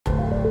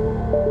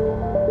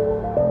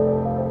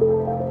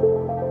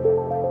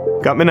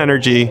Guttman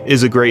Energy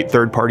is a great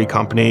third-party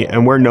company,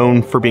 and we're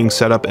known for being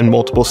set up in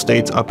multiple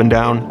states up and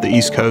down the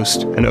East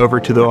Coast and over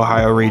to the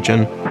Ohio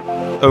region.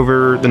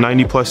 Over the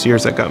 90+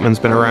 years that Guttman's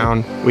been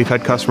around, we've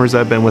had customers that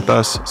have been with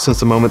us since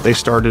the moment they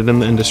started in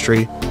the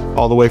industry,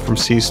 all the way from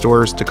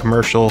C-stores to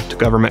commercial to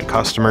government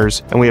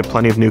customers, and we have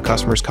plenty of new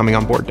customers coming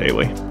on board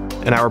daily.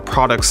 And our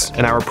products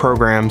and our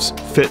programs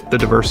fit the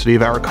diversity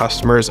of our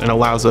customers and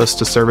allows us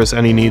to service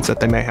any needs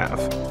that they may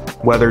have.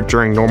 Whether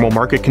during normal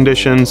market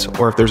conditions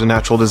or if there's a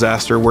natural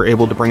disaster, we're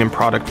able to bring in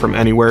product from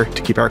anywhere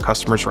to keep our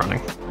customers running.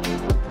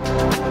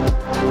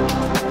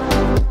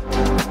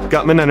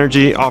 Guttman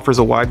Energy offers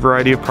a wide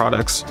variety of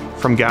products,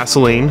 from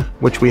gasoline,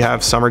 which we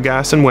have summer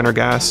gas and winter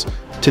gas,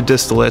 to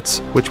distillates,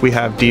 which we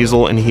have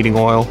diesel and heating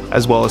oil,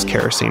 as well as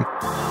kerosene.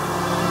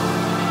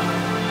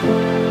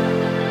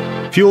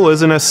 Fuel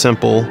isn't as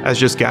simple as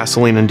just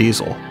gasoline and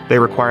diesel. They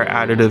require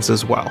additives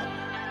as well.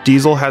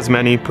 Diesel has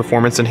many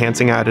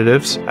performance-enhancing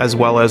additives, as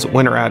well as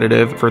winter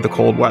additive for the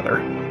cold weather.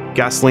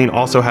 Gasoline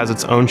also has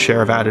its own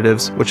share of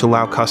additives, which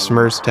allow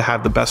customers to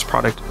have the best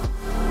product.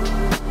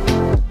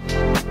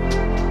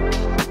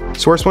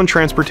 Source One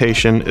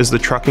Transportation is the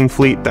trucking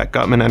fleet that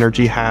Guttman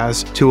Energy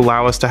has to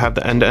allow us to have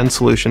the end-to-end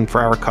solution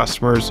for our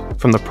customers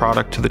from the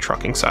product to the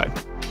trucking side.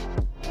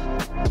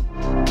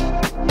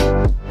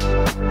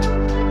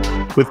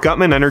 With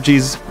Guttman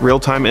Energy's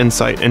real-time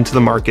insight into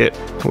the market,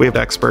 we have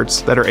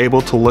experts that are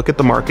able to look at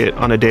the market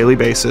on a daily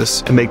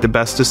basis and make the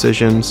best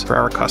decisions for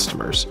our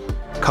customers.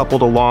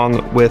 Coupled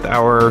along with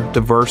our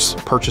diverse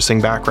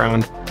purchasing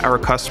background, our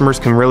customers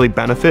can really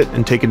benefit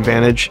and take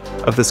advantage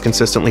of this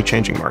consistently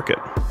changing market.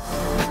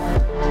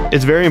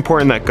 It's very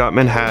important that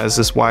Guttman has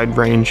this wide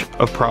range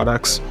of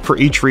products for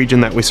each region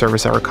that we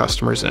service our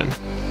customers in.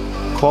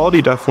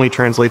 Quality definitely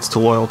translates to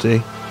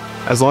loyalty.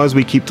 As long as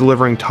we keep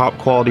delivering top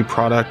quality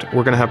product,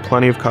 we're going to have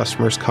plenty of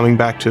customers coming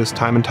back to us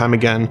time and time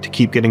again to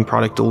keep getting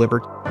product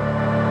delivered.